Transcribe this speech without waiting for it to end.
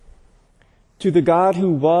To the God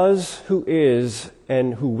who was, who is,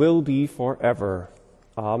 and who will be forever.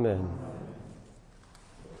 Amen.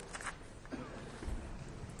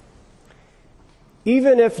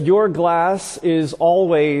 Even if your glass is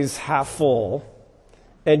always half full,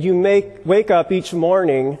 and you wake up each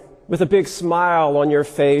morning with a big smile on your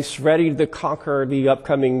face, ready to conquer the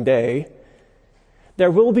upcoming day,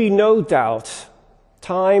 there will be no doubt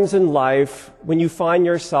times in life when you find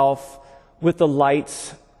yourself with the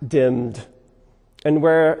lights dimmed and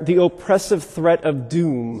where the oppressive threat of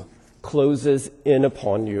doom closes in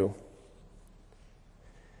upon you.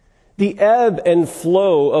 The ebb and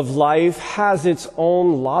flow of life has its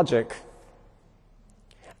own logic.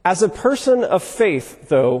 As a person of faith,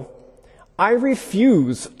 though, I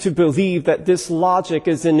refuse to believe that this logic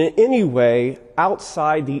is in any way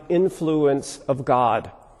outside the influence of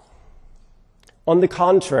God. On the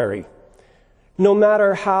contrary, no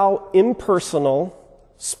matter how impersonal,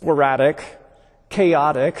 sporadic,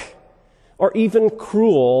 chaotic, or even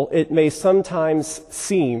cruel it may sometimes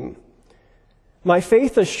seem, my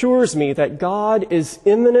faith assures me that God is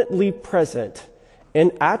immanently present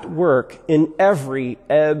and at work in every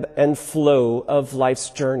ebb and flow of life's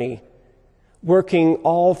journey, working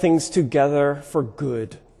all things together for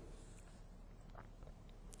good.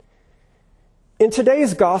 In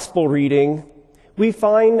today's gospel reading, we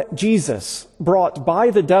find Jesus brought by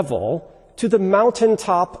the devil to the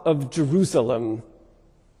mountaintop of Jerusalem,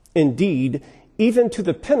 indeed, even to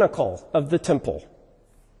the pinnacle of the temple.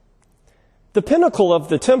 The pinnacle of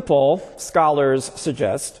the temple, scholars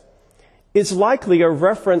suggest, is likely a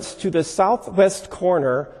reference to the southwest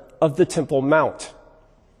corner of the Temple Mount.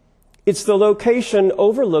 It's the location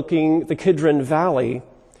overlooking the Kidron Valley,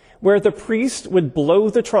 where the priest would blow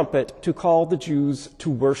the trumpet to call the Jews to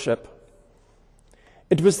worship.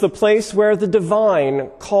 It was the place where the divine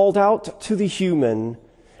called out to the human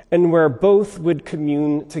and where both would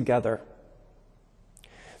commune together.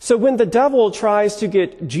 So when the devil tries to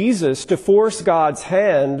get Jesus to force God's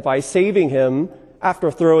hand by saving him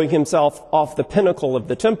after throwing himself off the pinnacle of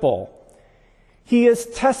the temple, he is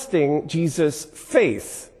testing Jesus'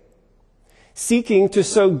 faith, seeking to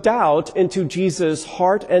sow doubt into Jesus'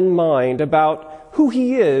 heart and mind about who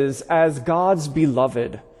he is as God's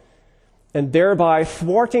beloved, and thereby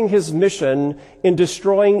thwarting his mission in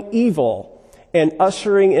destroying evil and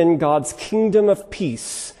ushering in God's kingdom of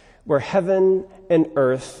peace, where heaven and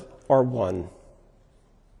earth are one.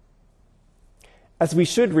 As we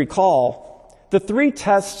should recall, the three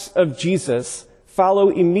tests of Jesus follow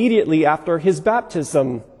immediately after his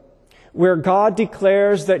baptism, where God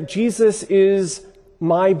declares that Jesus is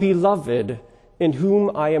my beloved, in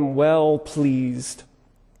whom I am well pleased.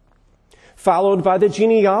 Followed by the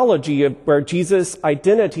genealogy where Jesus'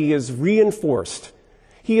 identity is reinforced.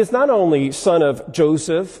 He is not only son of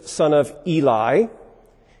Joseph, son of Eli,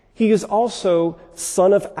 he is also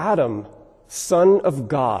son of Adam, son of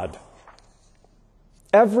God.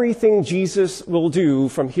 Everything Jesus will do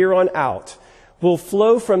from here on out will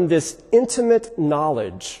flow from this intimate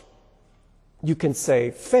knowledge, you can say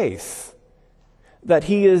faith, that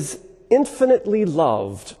he is infinitely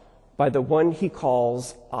loved by the one he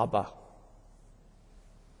calls Abba.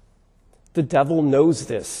 The devil knows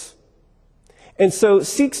this, and so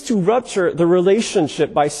seeks to rupture the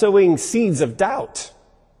relationship by sowing seeds of doubt,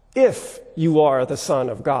 if you are the Son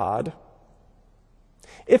of God.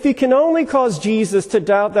 If he can only cause Jesus to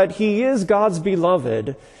doubt that he is God's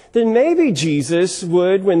beloved, then maybe Jesus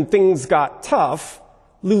would, when things got tough,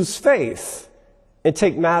 lose faith and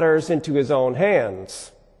take matters into his own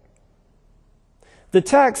hands. The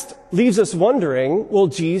text leaves us wondering, will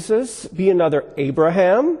Jesus be another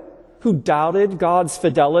Abraham who doubted God's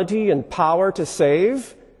fidelity and power to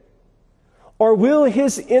save? Or will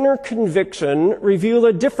his inner conviction reveal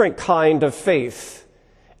a different kind of faith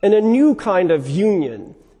and a new kind of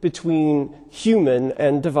union between human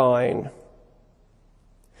and divine?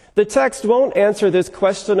 The text won't answer this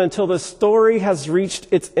question until the story has reached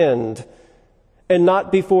its end, and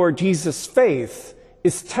not before Jesus' faith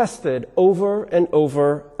is tested over and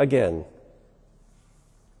over again.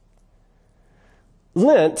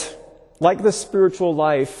 Lent, like the spiritual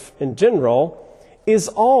life in general, is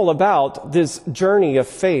all about this journey of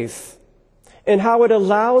faith and how it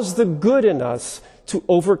allows the good in us to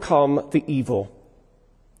overcome the evil.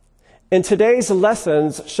 And today's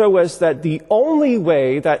lessons show us that the only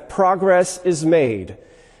way that progress is made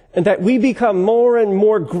and that we become more and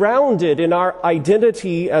more grounded in our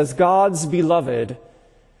identity as God's beloved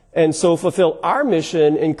and so fulfill our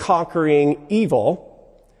mission in conquering evil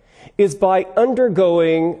is by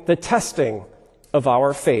undergoing the testing of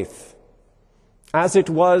our faith. As it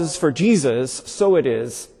was for Jesus, so it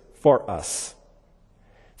is for us.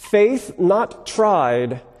 Faith not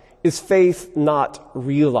tried is faith not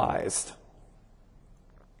realized.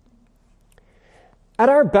 At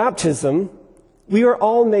our baptism, we are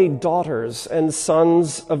all made daughters and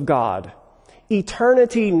sons of God.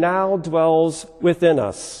 Eternity now dwells within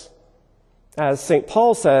us. As St.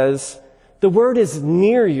 Paul says, the word is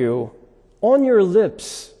near you, on your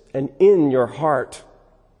lips and in your heart.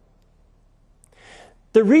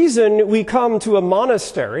 The reason we come to a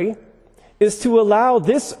monastery is to allow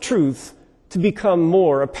this truth to become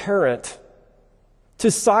more apparent, to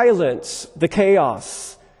silence the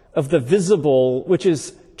chaos of the visible, which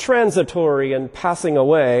is transitory and passing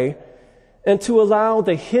away, and to allow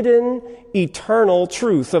the hidden, eternal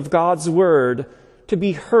truth of God's Word to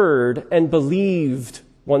be heard and believed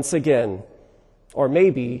once again, or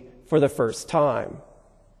maybe for the first time.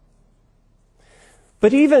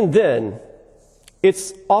 But even then,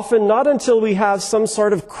 it's often not until we have some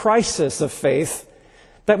sort of crisis of faith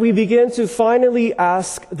that we begin to finally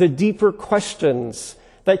ask the deeper questions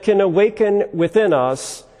that can awaken within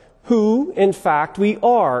us who, in fact, we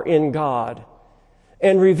are in God,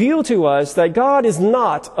 and reveal to us that God is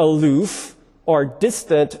not aloof or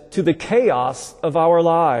distant to the chaos of our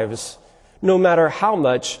lives, no matter how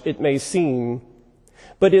much it may seem,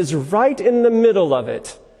 but is right in the middle of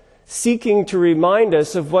it, seeking to remind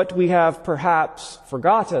us of what we have perhaps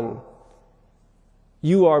forgotten.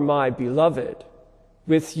 You are my beloved.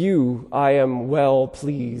 With you I am well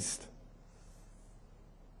pleased.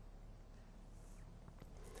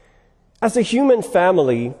 As a human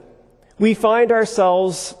family, we find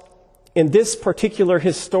ourselves in this particular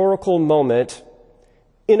historical moment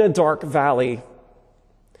in a dark valley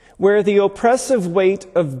where the oppressive weight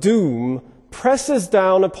of doom presses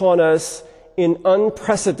down upon us in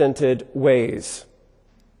unprecedented ways.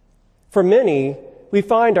 For many, we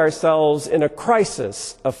find ourselves in a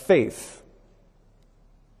crisis of faith.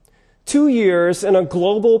 2 years in a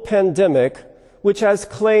global pandemic which has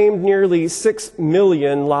claimed nearly 6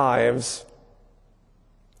 million lives.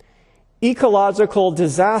 Ecological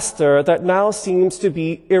disaster that now seems to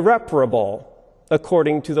be irreparable,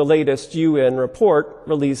 according to the latest UN report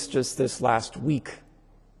released just this last week.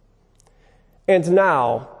 And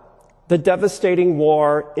now, the devastating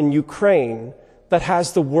war in Ukraine that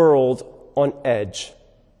has the world on edge.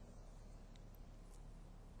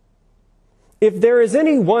 If there is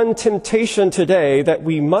any one temptation today that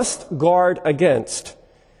we must guard against,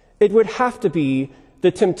 it would have to be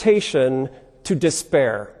the temptation to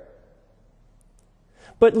despair.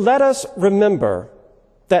 But let us remember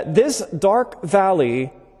that this dark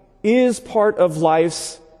valley is part of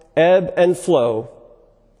life's ebb and flow,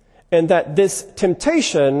 and that this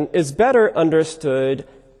temptation is better understood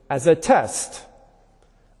as a test,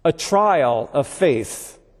 a trial of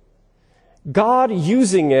faith. God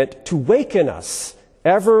using it to waken us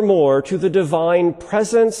evermore to the divine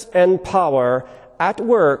presence and power at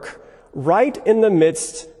work right in the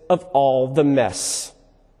midst of all the mess,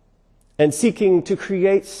 and seeking to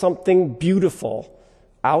create something beautiful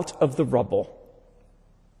out of the rubble.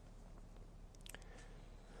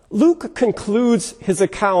 Luke concludes his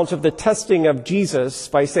account of the testing of Jesus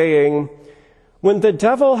by saying, "When the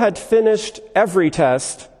devil had finished every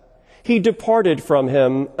test, he departed from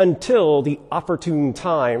him until the opportune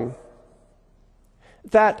time."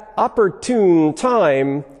 That opportune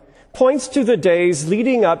time points to the days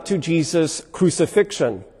leading up to Jesus'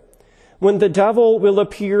 crucifixion, when the devil will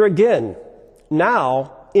appear again,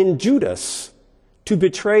 now in Judas, to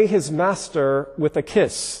betray his master with a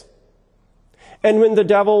kiss. And when the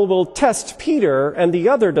devil will test Peter and the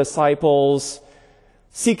other disciples,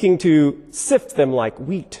 seeking to sift them like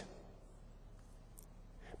wheat.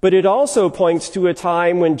 But it also points to a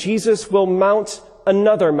time when Jesus will mount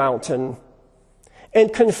another mountain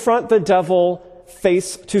and confront the devil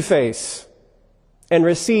face to face and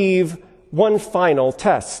receive one final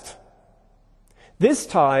test. This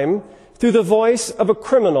time through the voice of a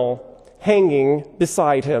criminal hanging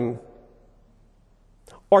beside him.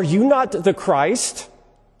 "Are you not the Christ?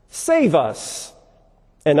 Save us,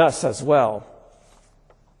 and us as well."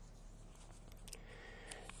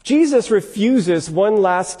 Jesus refuses one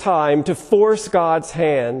last time to force God's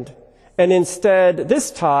hand, and instead, this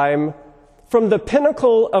time, from the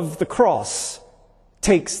pinnacle of the cross,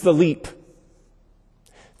 takes the leap,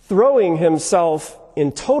 throwing himself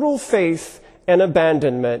in total faith and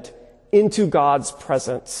abandonment into God's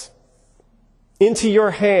presence. "Into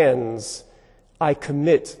your hands I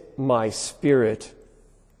commit my spirit."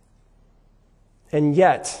 And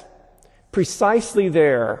yet, precisely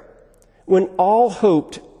there, when all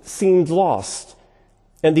hope seemed lost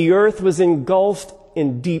and the earth was engulfed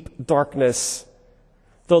in deep darkness,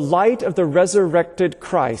 the light of the resurrected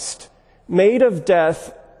Christ, made of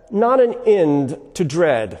death not an end to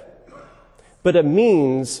dread, but a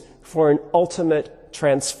means for an ultimate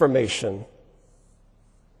transformation.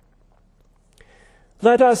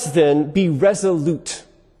 Let us then be resolute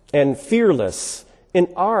and fearless in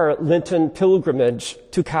our Lenten pilgrimage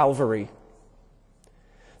to Calvary.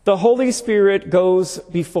 The Holy Spirit goes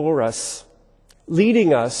before us,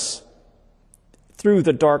 leading us through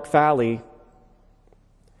the dark valley.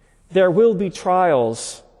 There will be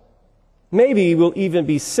trials. Maybe we'll even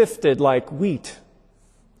be sifted like wheat.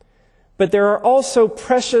 But there are also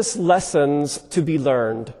precious lessons to be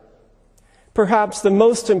learned. Perhaps the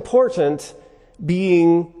most important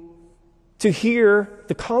being to hear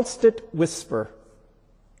the constant whisper,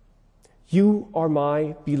 "You are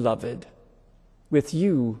my beloved. With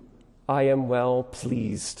you I am well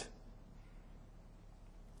pleased."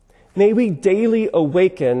 May we daily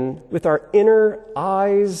awaken with our inner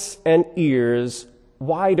eyes and ears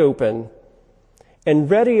wide open and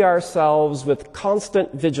ready ourselves with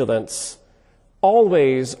constant vigilance,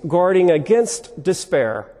 always guarding against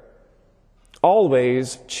despair,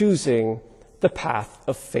 always choosing the path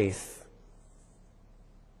of faith.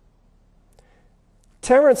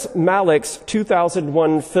 Terrence Malick's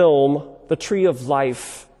 2001 film, The Tree of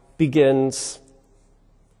Life, begins,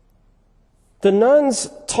 "The nuns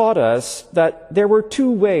taught us that there were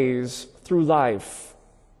two ways through life,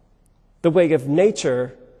 the way of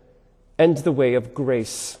nature and the way of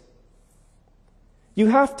grace. You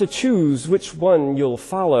have to choose which one you'll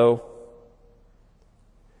follow.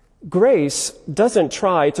 Grace doesn't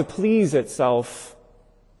try to please itself.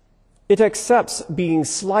 It accepts being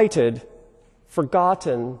slighted,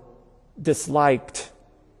 forgotten, disliked.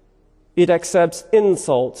 It accepts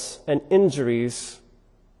insults and injuries.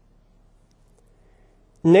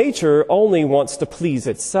 Nature only wants to please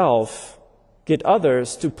itself, get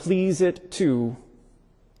others to please it too.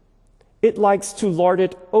 It likes to lord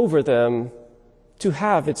it over them, to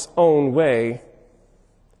have its own way.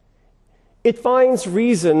 It finds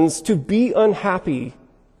reasons to be unhappy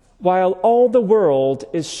while all the world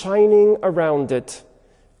is shining around it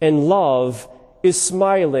and love is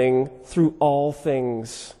smiling through all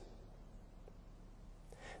things."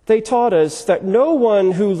 They taught us that no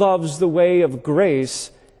one who loves the way of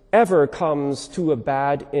grace ever comes to a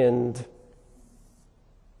bad end.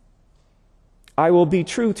 I will be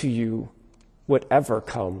true to you, whatever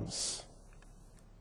comes.